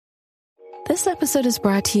This episode is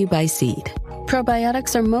brought to you by Seed.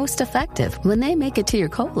 Probiotics are most effective when they make it to your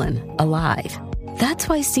colon alive. That's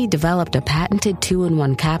why Seed developed a patented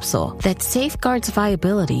 2-in-1 capsule that safeguards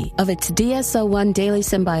viability of its DSO1 daily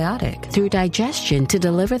symbiotic through digestion to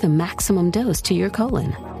deliver the maximum dose to your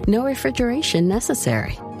colon. No refrigeration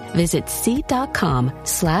necessary. Visit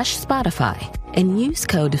seed.com/Spotify and use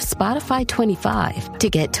code Spotify25 to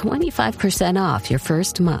get 25% off your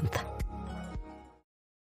first month.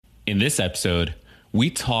 In this episode,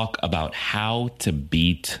 we talk about how to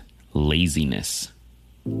beat laziness.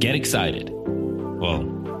 Get excited. Well,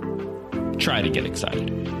 try to get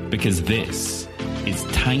excited, because this is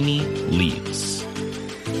Tiny Leaps.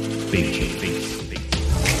 Big change.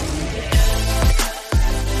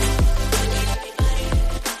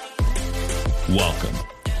 Welcome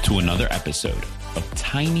to another episode of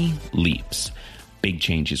Tiny Leaps, Big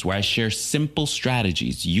Changes, where I share simple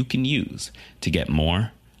strategies you can use to get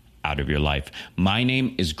more out of your life. My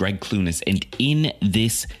name is Greg Clunis, and in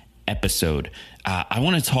this episode, I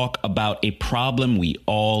want to talk about a problem we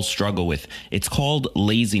all struggle with. It's called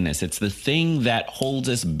laziness. It's the thing that holds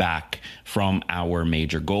us back from our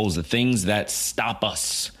major goals, the things that stop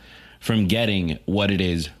us from getting what it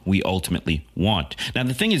is we ultimately want. Now,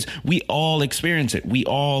 the thing is, we all experience it. We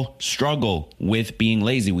all struggle with being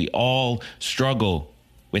lazy. We all struggle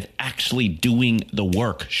with actually doing the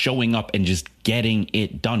work, showing up and just getting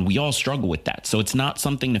it done. We all struggle with that. So it's not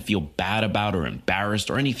something to feel bad about or embarrassed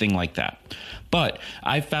or anything like that. But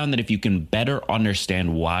I found that if you can better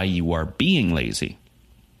understand why you are being lazy,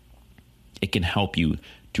 it can help you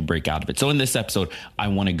to break out of it. So in this episode, I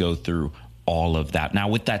want to go through all of that. Now,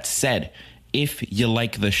 with that said, if you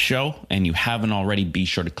like the show and you haven't already, be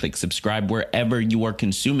sure to click subscribe wherever you are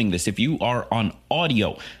consuming this. If you are on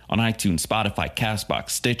audio, on iTunes, Spotify, Castbox,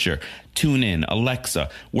 Stitcher, TuneIn, Alexa,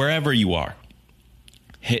 wherever you are,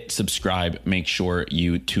 hit subscribe. Make sure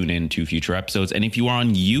you tune in to future episodes. And if you are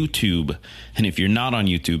on YouTube, and if you're not on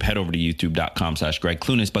YouTube, head over to youtube.com/Greg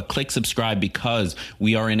Clunis, but click subscribe, because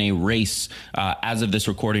we are in a race. As of this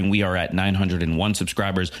recording, we are at 901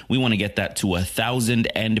 subscribers. We want to get that to 1,000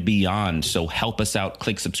 and beyond. So help us out.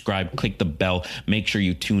 Click subscribe, click the bell. Make sure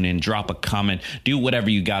you tune in, drop a comment, do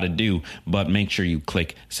whatever you got to do, but make sure you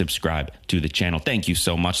click subscribe to the channel. Thank you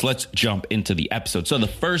so much. Let's jump into the episode. So the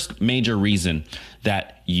first major reason that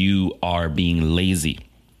you are being lazy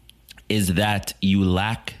is that you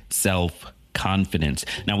lack self-confidence.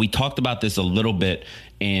 Now, we talked about this a little bit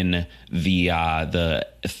in the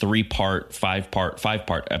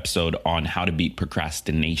 5-part episode on how to beat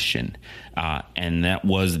procrastination. And that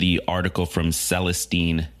was the article from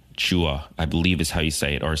Celestine Chua, I believe is how you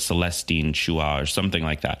say it, or Celestine Chua or something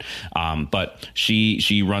like that. But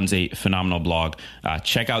she runs a phenomenal blog.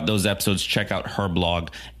 Check out those episodes, check out her blog.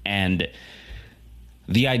 And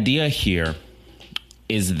the idea here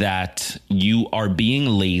is that you are being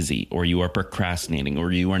lazy, or you are procrastinating,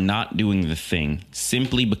 or you are not doing the thing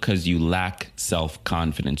simply because you lack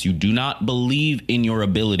self-confidence. You do not believe in your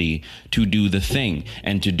ability to do the thing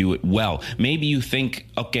and to do it well. Maybe you think,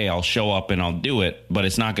 okay, I'll show up and I'll do it, but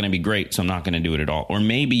it's not going to be great, so I'm not going to do it at all. Or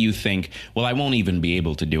maybe you think, well, I won't even be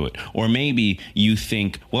able to do it. Or maybe you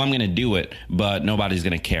think, well, I'm going to do it, but nobody's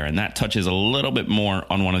going to care. And that touches a little bit more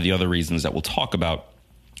on one of the other reasons that we'll talk about.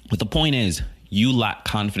 But the point is, you lack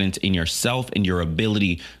confidence in yourself and your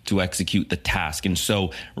ability to execute the task. And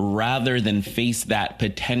so rather than face that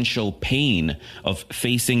potential pain of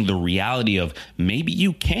facing the reality of maybe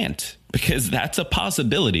you can't, because that's a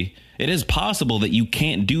possibility. It is possible that you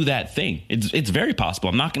can't do that thing. It's very possible.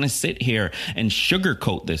 I'm not going to sit here and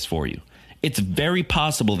sugarcoat this for you. It's very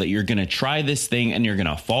possible that you're going to try this thing and you're going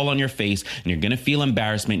to fall on your face and you're going to feel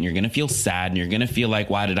embarrassment and you're going to feel sad and you're going to feel like,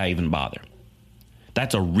 why did I even bother?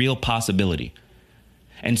 That's a real possibility.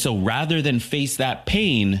 And so rather than face that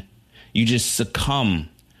pain, you just succumb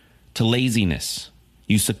to laziness.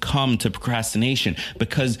 You succumb to procrastination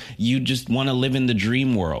because you just want to live in the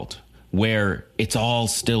dream world where it's all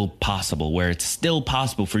still possible, where it's still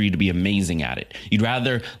possible for you to be amazing at it. You'd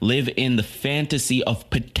rather live in the fantasy of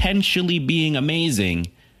potentially being amazing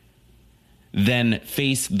than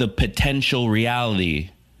face the potential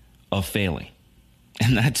reality of failing.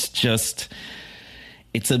 And that's just...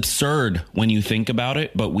 it's absurd when you think about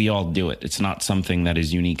it, but we all do it. It's not something that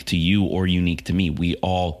is unique to you or unique to me. We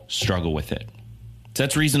all struggle with it. So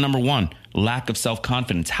that's reason number one, lack of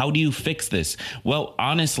self-confidence. How do you fix this? Well,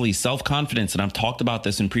 honestly, self-confidence, and I've talked about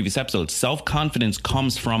this in previous episodes, self-confidence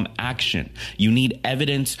comes from action. You need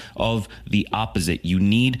evidence of the opposite. You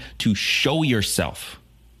need to show yourself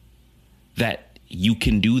that you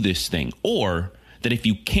can do this thing, or that if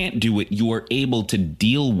you can't do it, you are able to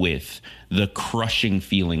deal with the crushing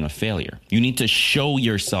feeling of failure. You need to show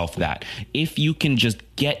yourself that if you can just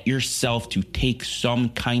get yourself to take some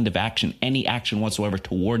kind of action, any action whatsoever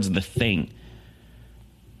towards the thing,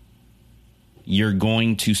 you're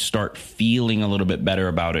going to start feeling a little bit better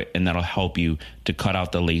about it, and that'll help you to cut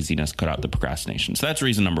out the laziness, cut out the procrastination. So that's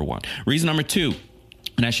reason number one. Reason number two,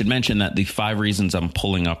 and I should mention that the 5 reasons I'm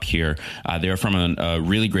pulling up here, they're from a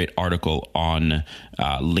really great article on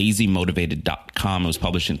lazymotivated.com. It was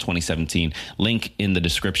published in 2017. Link in the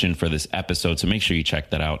description for this episode, so make sure you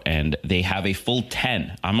check that out. And they have a full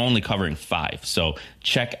 10. I'm only covering 5. So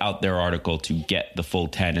check out their article to get the full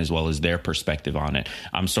 10 as well as their perspective on it.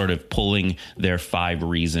 I'm sort of pulling their 5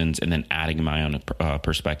 reasons and then adding my own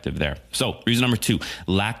perspective there. So reason number 2,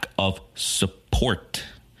 lack of support.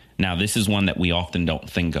 Now, this is one that we often don't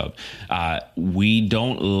think of. We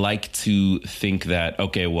don't like to think that,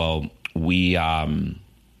 okay, well, we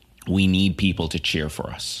need people to cheer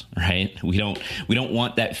for us, right? We don't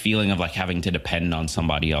want that feeling of like having to depend on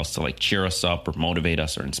somebody else to like cheer us up or motivate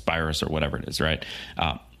us or inspire us or whatever it is, right?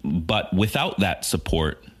 But without that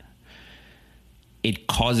support, it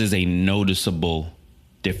causes a noticeable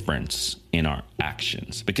difference in our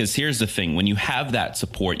actions. Because here's the thing, when you have that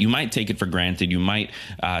support, you might take it for granted. You might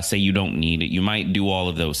say you don't need it. You might do all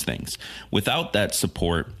of those things. Without that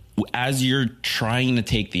support, as you're trying to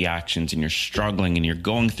take the actions and you're struggling and you're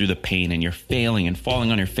going through the pain and you're failing and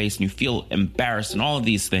falling on your face and you feel embarrassed and all of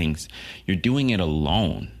these things, you're doing it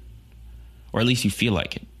alone. Or at least you feel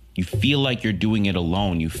like it. You feel like you're doing it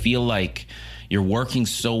alone. You feel like you're working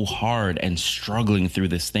so hard and struggling through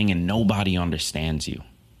this thing and nobody understands you.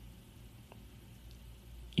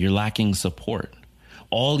 You're lacking support.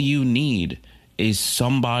 All you need is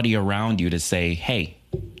somebody around you to say, hey,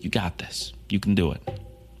 you got this. You can do it.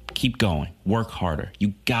 Keep going. Work harder.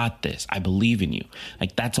 You got this. I believe in you.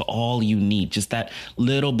 Like, that's all you need. Just that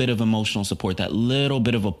little bit of emotional support, that little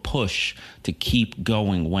bit of a push to keep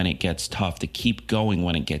going when it gets tough, to keep going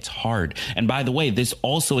when it gets hard. And by the way, this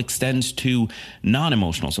also extends to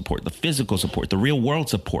non-emotional support, the physical support, the real world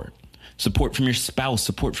support. Support from your spouse,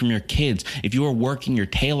 support from your kids. If you are working your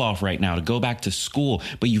tail off right now to go back to school,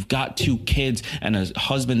 but you've got 2 kids and a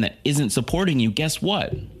husband that isn't supporting you, guess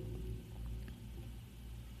what?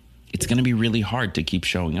 It's going to be really hard to keep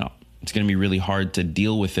showing up. It's going to be really hard to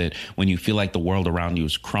deal with it when you feel like the world around you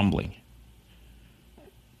is crumbling.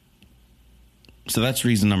 So that's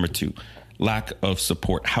reason number 2, lack of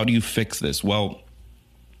support. How do you fix this? Well,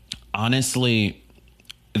 honestly,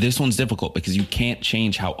 this one's difficult because you can't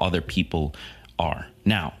change how other people are.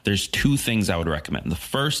 Now, there's 2 things I would recommend. The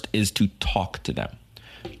first is to talk to them.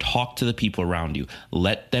 Talk to the people around you.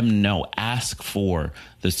 Let them know. Ask for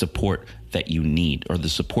the support that you need or the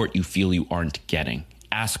support you feel you aren't getting.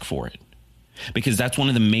 Ask for it. Because that's one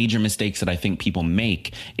of the major mistakes that I think people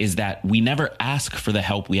make, is that we never ask for the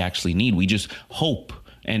help we actually need. We just hope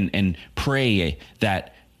and pray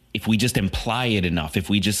that if we just imply it enough, if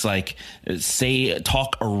we just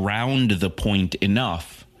talk around the point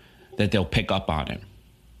enough, that they'll pick up on it.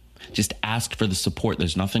 Just ask for the support.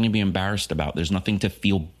 There's nothing to be embarrassed about. There's nothing to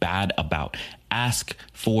feel bad about. Ask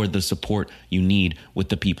for the support you need with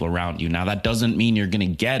the people around you. Now, that doesn't mean you're going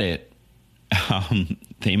to get it.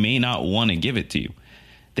 They may not want to give it to you.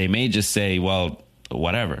 They may just say, well,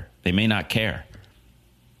 whatever. They may not care.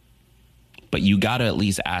 But you got to at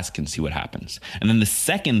least ask and see what happens. And then the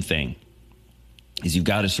second thing is you've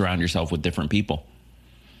got to surround yourself with different people.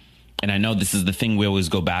 And I know this is the thing we always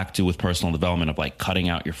go back to with personal development of like cutting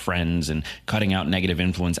out your friends and cutting out negative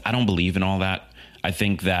influence. I don't believe in all that. I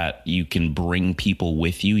think that you can bring people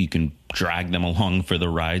with you. You can drag them along for the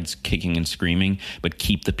rides, kicking and screaming, but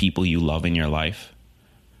keep the people you love in your life.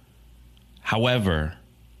 However,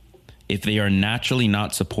 if they are naturally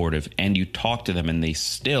not supportive and you talk to them and they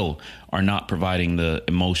still are not providing the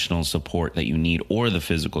emotional support that you need or the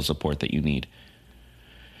physical support that you need,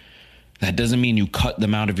 that doesn't mean you cut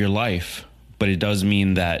them out of your life, but it does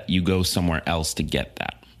mean that you go somewhere else to get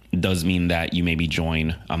that. It does mean that you maybe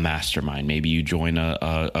join a mastermind. Maybe you join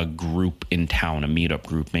a group in town, a meetup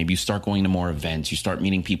group. Maybe you start going to more events. You start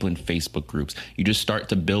meeting people in Facebook groups. You just start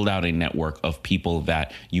to build out a network of people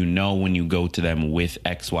that you know when you go to them with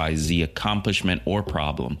XYZ accomplishment or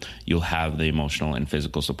problem, you'll have the emotional and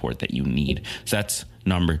physical support that you need. So that's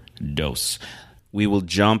number 2. We will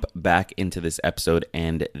jump back into this episode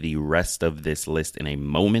and the rest of this list in a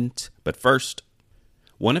moment. But first,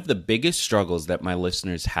 one of the biggest struggles that my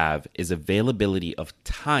listeners have is availability of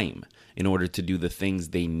time in order to do the things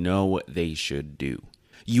they know they should do.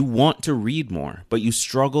 You want to read more, but you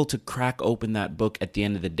struggle to crack open that book at the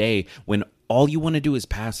end of the day when all you want to do is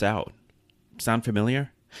pass out. Sound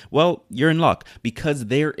familiar? Well, you're in luck because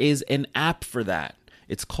there is an app for that.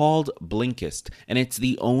 It's called Blinkist, and it's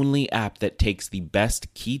the only app that takes the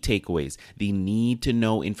best key takeaways, the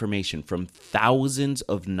need-to-know information from thousands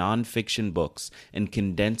of nonfiction books and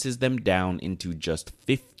condenses them down into just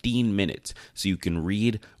 15 minutes so you can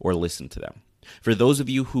read or listen to them. For those of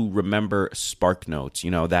you who remember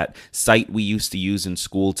SparkNotes, that site we used to use in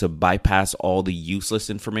school to bypass all the useless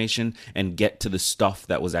information and get to the stuff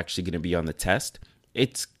that was actually going to be on the test,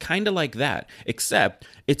 it's kind of like that, except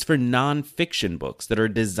it's for nonfiction books that are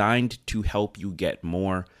designed to help you get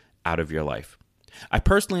more out of your life. I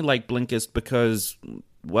personally like Blinkist because,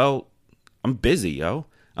 well, I'm busy, yo.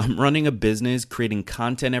 I'm running a business, creating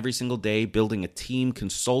content every single day, building a team,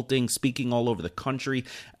 consulting, speaking all over the country.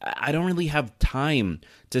 I don't really have time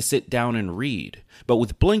to sit down and read. But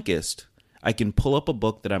with Blinkist, I can pull up a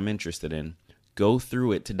book that I'm interested in, go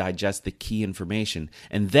through it to digest the key information,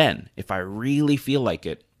 and then, if I really feel like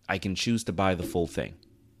it, I can choose to buy the full thing.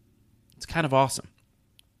 It's kind of awesome.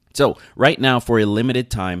 So, right now, for a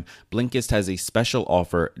limited time, Blinkist has a special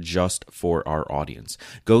offer just for our audience.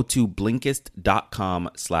 Go to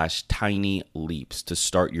Blinkist.com/tinyleaps to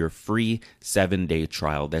start your free 7-day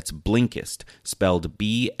trial. That's Blinkist, spelled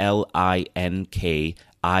Blinkist.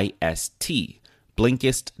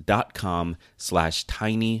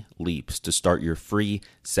 Blinkist.com/tinyleaps to start your free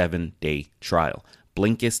 7-day trial.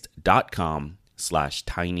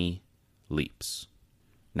 Blinkist.com/tinyleaps.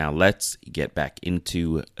 Now let's get back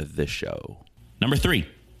into the show. Number 3,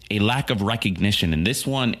 a lack of recognition. And this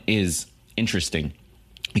one is interesting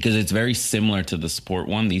because it's very similar to the support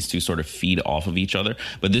one. These two sort of feed off of each other,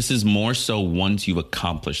 but this is more so once you've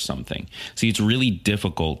accomplished something. See, it's really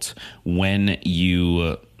difficult when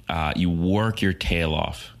you work your tail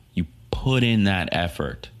off, you put in that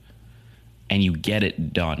effort, and you get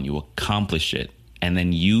it done, you accomplish it, and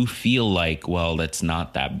then you feel like, well, that's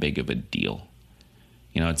not that big of a deal.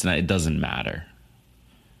 It doesn't matter.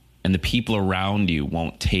 And the people around you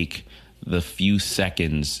won't take the few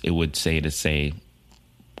seconds it would say to say,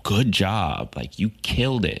 good job, like you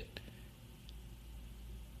killed it.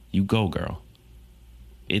 You go, girl.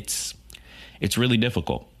 It's really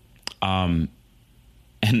difficult. And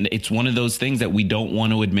it's one of those things that we don't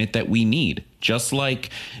want to admit that we need. Just like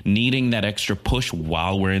needing that extra push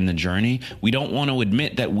while we're in the journey, we don't want to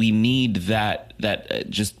admit that we need that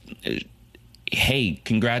hey,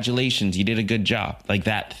 congratulations, you did a good job. Like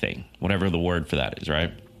that thing, whatever the word for that is,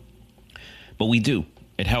 right? But we do.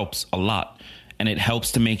 It helps a lot. And it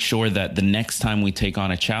helps to make sure that the next time we take on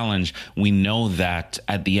a challenge, we know that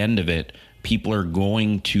at the end of it, people are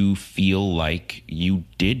going to feel like you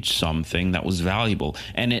did something that was valuable.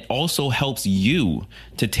 And it also helps you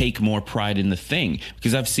to take more pride in the thing,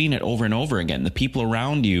 because I've seen it over and over again. The people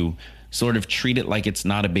around you sort of treat it like it's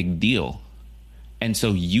not a big deal. And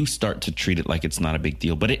so you start to treat it like it's not a big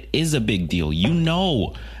deal, but it is a big deal. You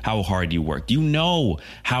know how hard you worked. You know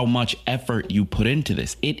how much effort you put into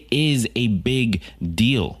this. It is a big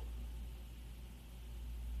deal.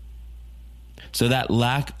 So that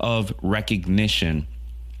lack of recognition,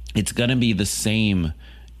 it's going to be the same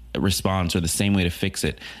response or the same way to fix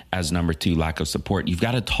it as number 2, lack of support. You've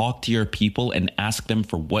got to talk to your people and ask them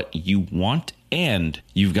for what you want, and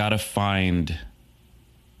you've got to find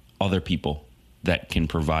other people that can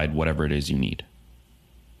provide whatever it is you need.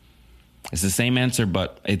 It's the same answer,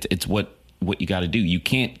 but it's what you got to do. You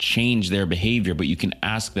can't change their behavior, but you can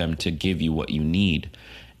ask them to give you what you need.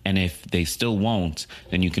 And if they still won't,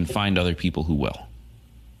 then you can find other people who will.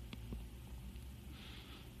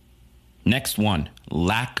 Next one,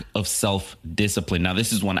 lack of self-discipline. Now,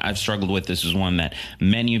 this is one I've struggled with. This is one that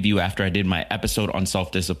many of you, after I did my episode on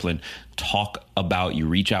self-discipline, talk about. You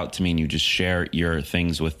reach out to me and you just share your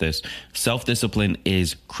things with this. Self-discipline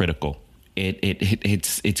is critical.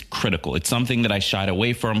 It's critical. It's something that I shied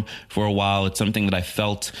away from for a while. It's something that I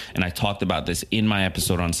felt, and I talked about this in my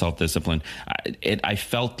episode on self-discipline. I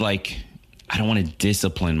felt like I don't want to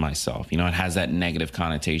discipline myself. It has that negative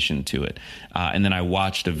connotation to it. And then I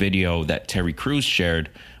watched a video that Terry Crews shared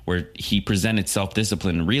where he presented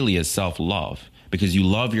self-discipline really as self-love, because you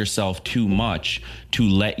love yourself too much to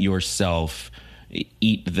let yourself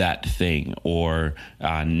eat that thing or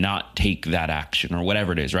not take that action or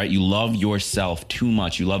whatever it is, right? You love yourself too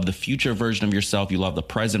much. You love the future version of yourself. You love the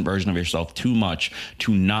present version of yourself too much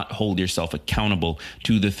to not hold yourself accountable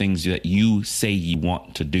to the things that you say you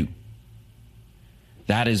want to do.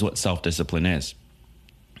 That is what self-discipline is.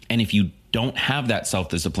 And if you don't have that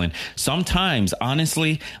self-discipline, sometimes,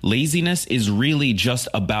 honestly, laziness is really just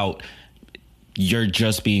about you're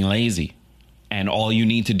just being lazy. And all you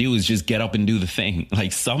need to do is just get up and do the thing.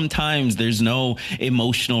 Like sometimes there's no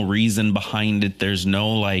emotional reason behind it. There's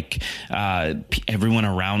no like everyone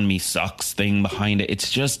around me sucks thing behind it. It's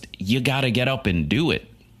just you got to get up and do it.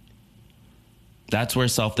 That's where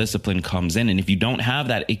self-discipline comes in. And if you don't have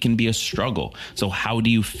that, it can be a struggle. So how do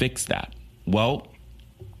you fix that? Well,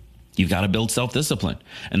 you've got to build self-discipline.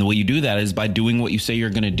 And the way you do that is by doing what you say you're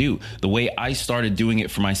going to do. The way I started doing it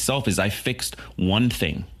for myself is I fixed one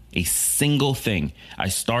thing. A single thing. I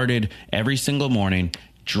started every single morning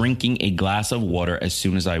drinking a glass of water as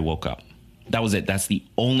soon as I woke up. That was it. That's the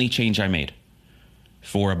only change I made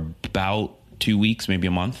for about 2 weeks, maybe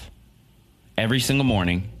a month. Every single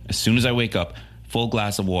morning, as soon as I wake up, full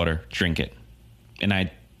glass of water, drink it. And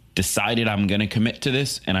I decided I'm going to commit to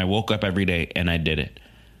this, and I woke up every day and I did it.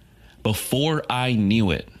 Before I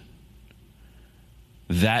knew it,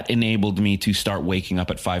 that enabled me to start waking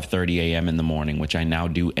up at 5:30 a.m. in the morning, which I now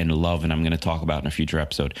do and love, and I'm going to talk about in a future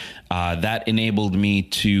episode. That enabled me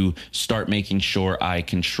to start making sure I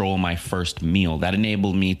control my first meal. That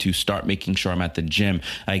enabled me to start making sure I'm at the gym.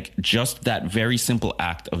 Like just that very simple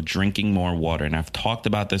act of drinking more water. And I've talked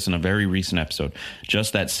about this in a very recent episode.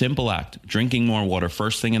 Just that simple act, drinking more water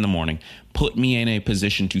first thing in the morning, put me in a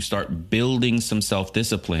position to start building some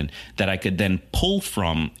self-discipline that I could then pull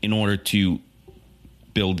from in order to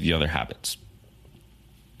build the other habits.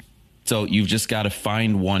 So you've just got to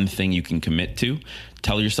find one thing you can commit to,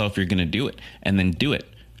 tell yourself you're going to do it, and then do it.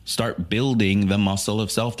 Start building the muscle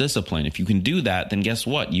of self-discipline. If you can do that, then guess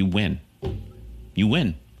what? You win. You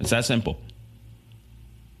win. It's that simple.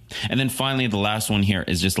 And then finally, the last one here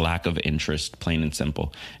is just lack of interest, plain and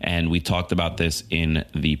simple. And we talked about this in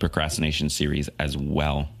the procrastination series as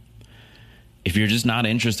well. If you're just not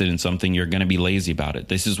interested in something, you're going to be lazy about it.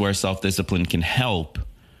 This is where self-discipline can help.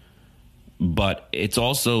 But it's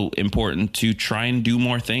also important to try and do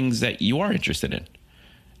more things that you are interested in.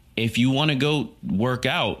 If you want to go work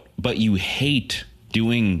out, but you hate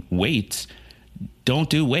doing weights, don't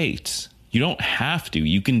do weights. You don't have to.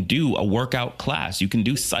 You can do a workout class. You can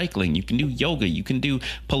do cycling. You can do yoga. You can do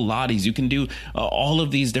Pilates. You can do all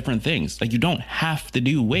of these different things. Like you don't have to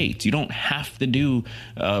do weights. You don't have to do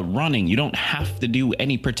running. You don't have to do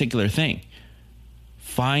any particular thing.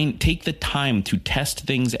 Take the time to test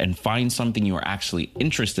things and find something you are actually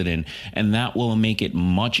interested in. And that will make it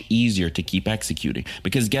much easier to keep executing.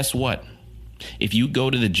 Because guess what? If you go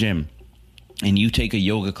to the gym and you take a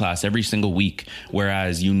yoga class every single week,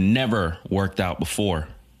 whereas you never worked out before,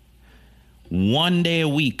 1 day a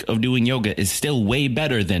week of doing yoga is still way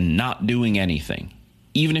better than not doing anything.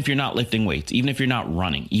 Even if you're not lifting weights, even if you're not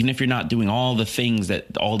running, even if you're not doing all the things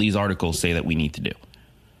that all these articles say that we need to do.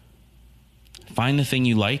 Find the thing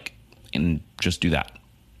you like and just do that.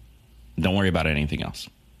 Don't worry about anything else.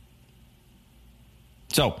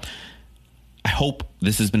 So, I hope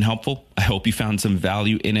this has been helpful. I hope you found some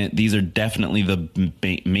value in it. These are definitely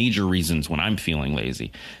the major reasons when I'm feeling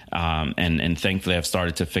lazy. And thankfully, I've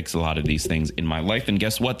started to fix a lot of these things in my life. And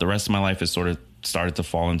guess what? The rest of my life is sort of started to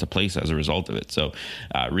fall into place as a result of it. So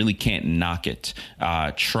really can't knock it.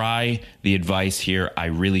 Try the advice here. I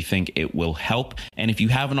really think it will help. And if you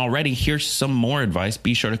haven't already, here's some more advice.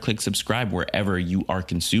 Be sure to click subscribe wherever you are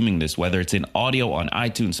consuming this, whether it's in audio on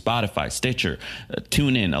iTunes, Spotify, Stitcher,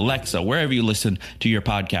 TuneIn, Alexa, wherever you listen to your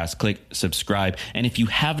podcast, click subscribe. And if you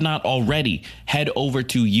have not already, head over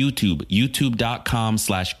to YouTube,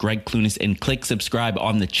 youtube.com/Greg Clunis, and click subscribe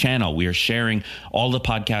on the channel. We are sharing all the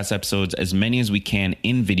podcast episodes, as many as we can,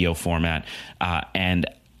 in video format. And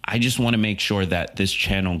I just want to make sure that this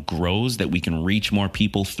channel grows, that we can reach more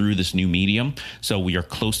people through this new medium. So we are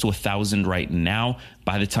close to 1,000 right now.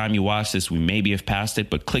 By the time you watch this, we maybe have passed it,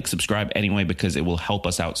 but click subscribe anyway, because it will help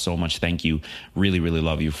us out so much. Thank you. Really, really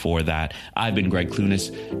love you for that. I've been Greg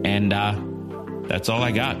Clunis, and that's all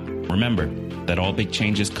I got. Remember that all big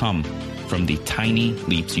changes come from the tiny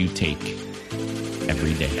leaps you take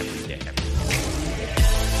every day.